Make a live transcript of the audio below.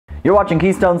You're watching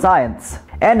Keystone Science,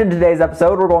 and in today's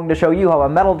episode we're going to show you how a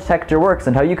metal detector works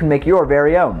and how you can make your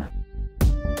very own.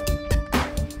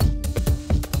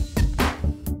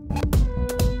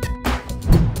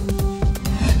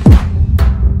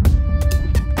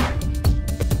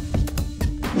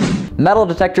 Metal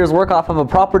detectors work off of a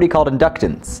property called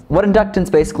inductance. What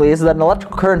inductance basically is that an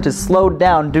electrical current is slowed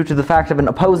down due to the fact of an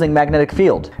opposing magnetic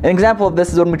field. An example of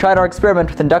this is when we tried our experiment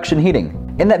with induction heating.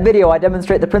 In that video, I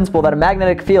demonstrate the principle that a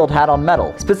magnetic field had on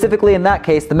metal. Specifically in that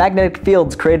case, the magnetic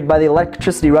fields created by the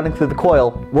electricity running through the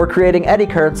coil were creating eddy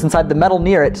currents inside the metal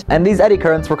near it, and these eddy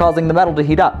currents were causing the metal to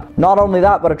heat up. Not only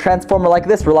that, but a transformer like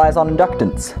this relies on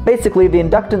inductance. Basically, the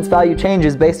inductance value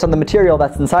changes based on the material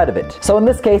that's inside of it. So in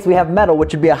this case, we have metal,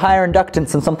 which would be a higher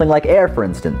inductance than something like air, for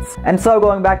instance. And so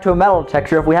going back to a metal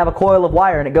detector, if we have a coil of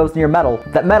wire and it goes near metal,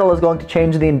 that metal is going to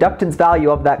change the inductance value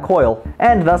of that coil,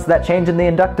 and thus that change in the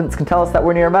inductance can tell us that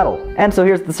we're near metal. And so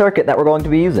here's the circuit that we're going to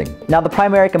be using. Now the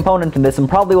primary component in this, and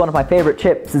probably one of my favorite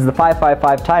chips, is the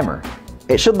 555 timer.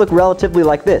 It should look relatively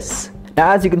like this.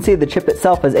 Now as you can see, the chip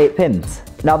itself has 8 pins.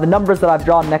 Now the numbers that I've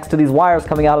drawn next to these wires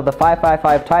coming out of the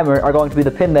 555 timer are going to be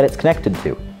the pin that it's connected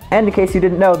to. And in case you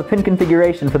didn't know, the pin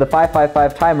configuration for the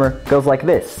 555 timer goes like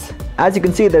this. As you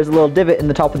can see, there's a little divot in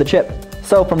the top of the chip.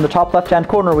 So from the top left-hand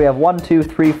corner we have 1, 2,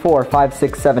 3, 4, 5,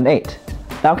 6, 7, 8.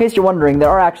 Now in case you're wondering, there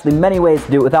are actually many ways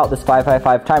to do it without this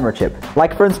 555 timer chip.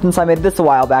 Like for instance, I made this a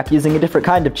while back using a different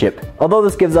kind of chip. Although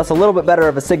this gives us a little bit better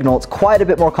of a signal, it's quite a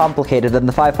bit more complicated than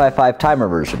the 555 timer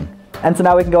version. And so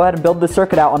now we can go ahead and build this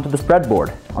circuit out onto this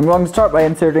breadboard. I'm going to start by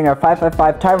inserting our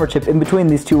 555 timer chip in between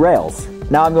these two rails.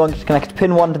 Now I'm going to connect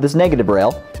pin 1 to this negative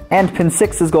rail, and pin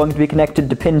 6 is going to be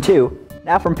connected to pin 2.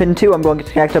 Now from pin 2 I'm going to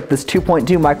connect up this 2.2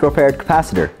 microfarad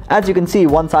capacitor. As you can see,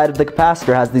 one side of the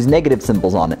capacitor has these negative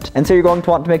symbols on it, and so you're going to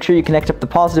want to make sure you connect up the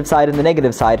positive side and the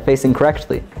negative side facing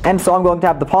correctly. And so I'm going to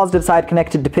have the positive side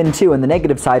connected to pin 2 and the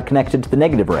negative side connected to the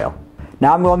negative rail.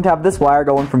 Now I'm going to have this wire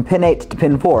going from pin 8 to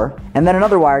pin 4, and then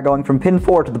another wire going from pin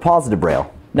 4 to the positive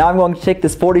rail. Now I'm going to take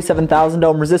this 47,000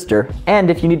 ohm resistor,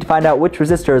 and if you need to find out which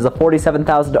resistor is a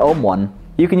 47,000 ohm one,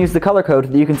 you can use the color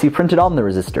code that you can see printed on the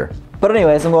resistor. But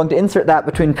anyways, I'm going to insert that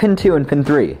between pin 2 and pin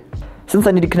 3. Since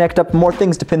I need to connect up more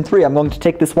things to pin 3, I'm going to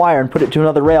take this wire and put it to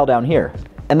another rail down here.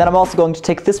 And then I'm also going to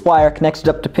take this wire connected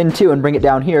up to pin 2 and bring it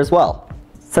down here as well.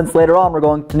 Since later on we're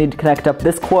going to need to connect up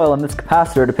this coil and this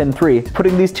capacitor to pin 3,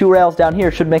 putting these two rails down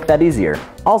here should make that easier.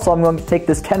 Also, I'm going to take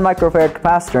this 10 microfarad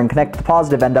capacitor and connect the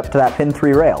positive end up to that pin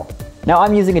 3 rail. Now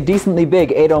I'm using a decently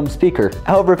big 8 ohm speaker,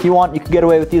 however if you want you can get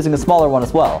away with using a smaller one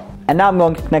as well. And now I'm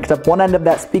going to connect up one end of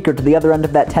that speaker to the other end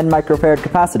of that 10 microfarad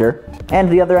capacitor, and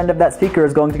the other end of that speaker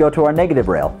is going to go to our negative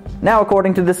rail. Now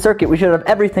according to this circuit we should have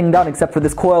everything done except for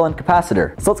this coil and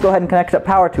capacitor, so let's go ahead and connect up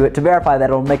power to it to verify that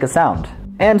it'll make a sound.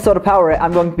 And so to power it,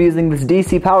 I'm going to be using this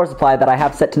DC power supply that I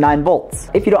have set to 9 volts.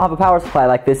 If you don't have a power supply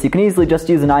like this, you can easily just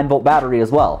use a 9 volt battery as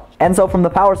well. And so from the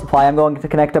power supply, I'm going to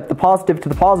connect up the positive to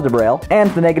the positive rail, and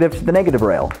the negative to the negative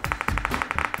rail.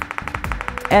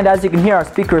 And as you can hear, our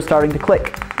speaker is starting to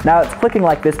click. Now it's clicking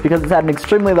like this because it's at an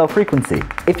extremely low frequency.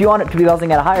 If you want it to be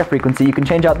buzzing at a higher frequency, you can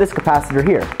change out this capacitor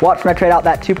here. Watch when I trade out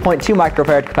that 2.2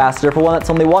 microfarad capacitor for one that's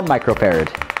only 1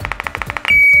 microfarad.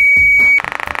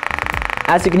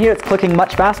 As you can hear, it's clicking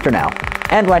much faster now.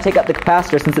 And when I take out the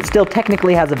capacitor, since it still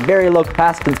technically has a very low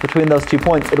capacitance between those 2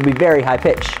 points, it'll be very high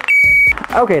pitch.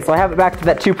 Okay, so I have it back to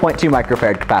that 2.2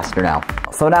 microfarad capacitor now.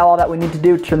 So now all that we need to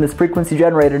do to turn this frequency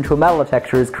generator into a metal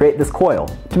detector is create this coil.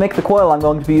 To make the coil, I'm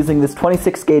going to be using this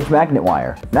 26 gauge magnet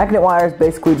wire. Magnet wire is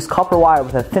basically just copper wire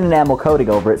with a thin enamel coating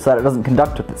over it so that it doesn't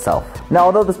conduct with itself. Now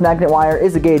although this magnet wire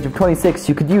is a gauge of 26,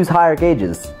 you could use higher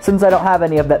gauges. Since I don't have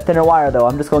any of that thinner wire though,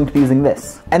 I'm just going to be using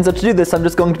this. And so to do this, I'm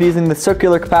just going to be using the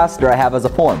circular capacitor I have as a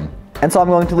form. And so I'm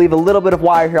going to leave a little bit of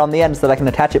wire here on the end so that I can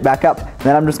attach it back up, and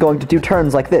then I'm just going to do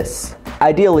turns like this.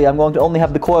 Ideally, I'm going to only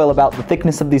have the coil about the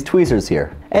thickness of these tweezers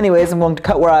here. Anyways, I'm going to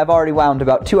cut where I've already wound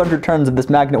about 200 turns of this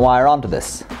magnet wire onto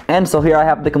this. And so here I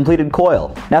have the completed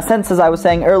coil. Now since, as I was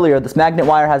saying earlier, this magnet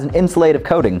wire has an insulative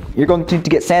coating, you're going to need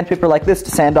to get sandpaper like this to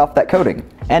sand off that coating.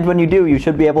 And when you do, you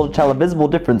should be able to tell a visible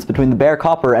difference between the bare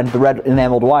copper and the red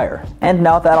enameled wire. And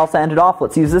now with that all sanded off,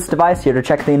 let's use this device here to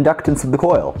check the inductance of the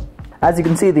coil. As you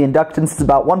can see, the inductance is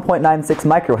about 1.96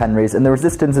 microhenries and the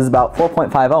resistance is about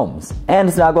 4.5 ohms.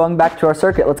 And now going back to our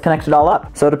circuit, let's connect it all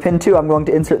up. So to pin 2, I'm going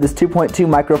to insert this 2.2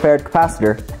 microfarad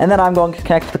capacitor, and then I'm going to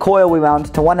connect the coil we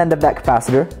wound to one end of that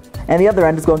capacitor, and the other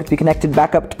end is going to be connected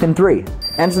back up to pin 3.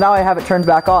 And so now I have it turned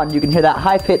back on, you can hear that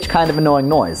high-pitch kind of annoying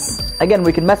noise. Again,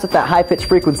 we can mess with that high-pitch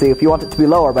frequency if you want it to be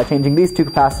lower by changing these two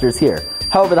capacitors here.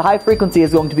 However, the high frequency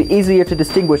is going to be easier to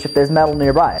distinguish if there's metal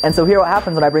nearby. And so here what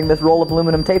happens when I bring this roll of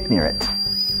aluminum tape near it.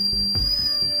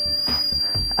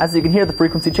 As you can hear, the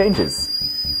frequency changes.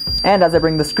 And as I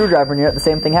bring the screwdriver near it, the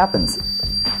same thing happens.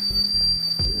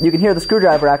 You can hear the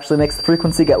screwdriver actually makes the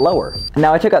frequency get lower.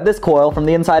 Now I took out this coil from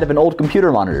the inside of an old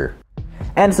computer monitor.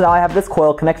 And so now I have this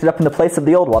coil connected up in the place of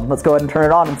the old one. Let's go ahead and turn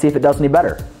it on and see if it does any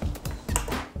better.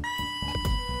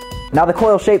 Now the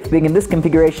coil shape being in this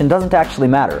configuration doesn't actually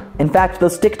matter. In fact,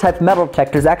 those stick-type metal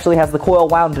detectors actually has the coil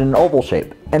wound in an oval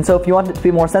shape. And so if you want it to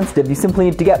be more sensitive, you simply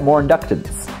need to get more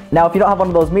inductance. Now if you don't have one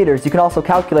of those meters, you can also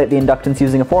calculate the inductance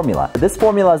using a formula. This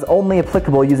formula is only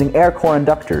applicable using air core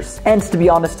inductors. And to be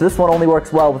honest, this one only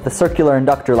works well with a circular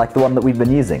inductor like the one that we've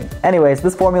been using. Anyways,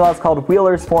 this formula is called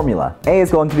Wheeler's formula. A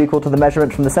is going to be equal to the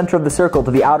measurement from the center of the circle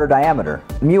to the outer diameter.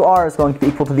 Mu r is going to be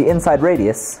equal to the inside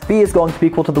radius. B is going to be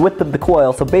equal to the width of the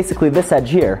coil, so basically this edge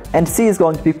here. And C is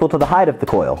going to be equal to the height of the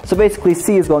coil. So basically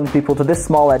C is going to be equal to this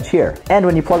small edge here. And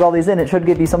when you plug all these in, it should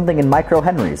give you something in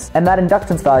microhenries. And that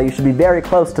inductance value should be very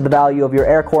close to the value of your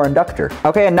air core inductor.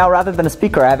 Okay, and now rather than a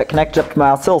speaker, I have it connected up to my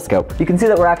oscilloscope. You can see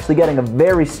that we're actually getting a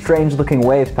very strange looking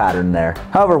wave pattern there.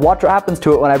 However, watch what happens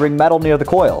to it when I bring metal near the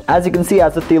coil. As you can see,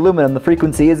 as with the aluminum, the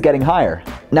frequency is getting higher.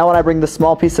 Now when I bring this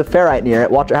small piece of ferrite near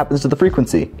it, watch what happens to the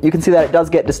frequency. You can see that it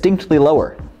does get distinctly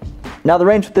lower. Now the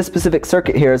range with this specific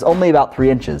circuit here is only about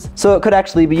 3 inches, so it could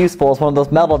actually be useful as one of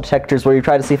those metal detectors where you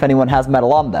try to see if anyone has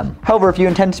metal on them. However, if you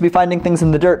intend to be finding things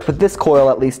in the dirt with this coil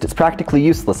at least, it's practically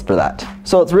useless for that.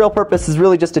 So its real purpose is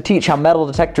really just to teach how metal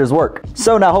detectors work.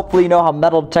 So now hopefully you know how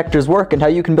metal detectors work and how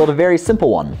you can build a very simple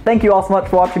one. Thank you all so much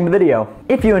for watching the video.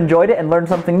 If you enjoyed it and learned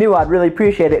something new, I'd really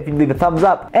appreciate it if you'd leave a thumbs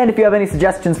up. And if you have any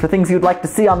suggestions for things you'd like to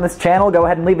see on this channel, go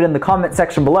ahead and leave it in the comment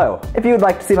section below. If you would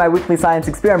like to see my weekly science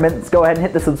experiments, go ahead and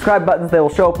hit the subscribe buttons. They will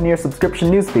show up in your subscription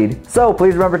newsfeed. So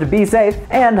please remember to be safe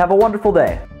and have a wonderful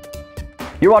day.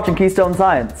 You're watching Keystone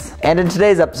Science. And in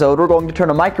today's episode, we're going to turn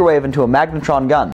a microwave into a magnetron gun.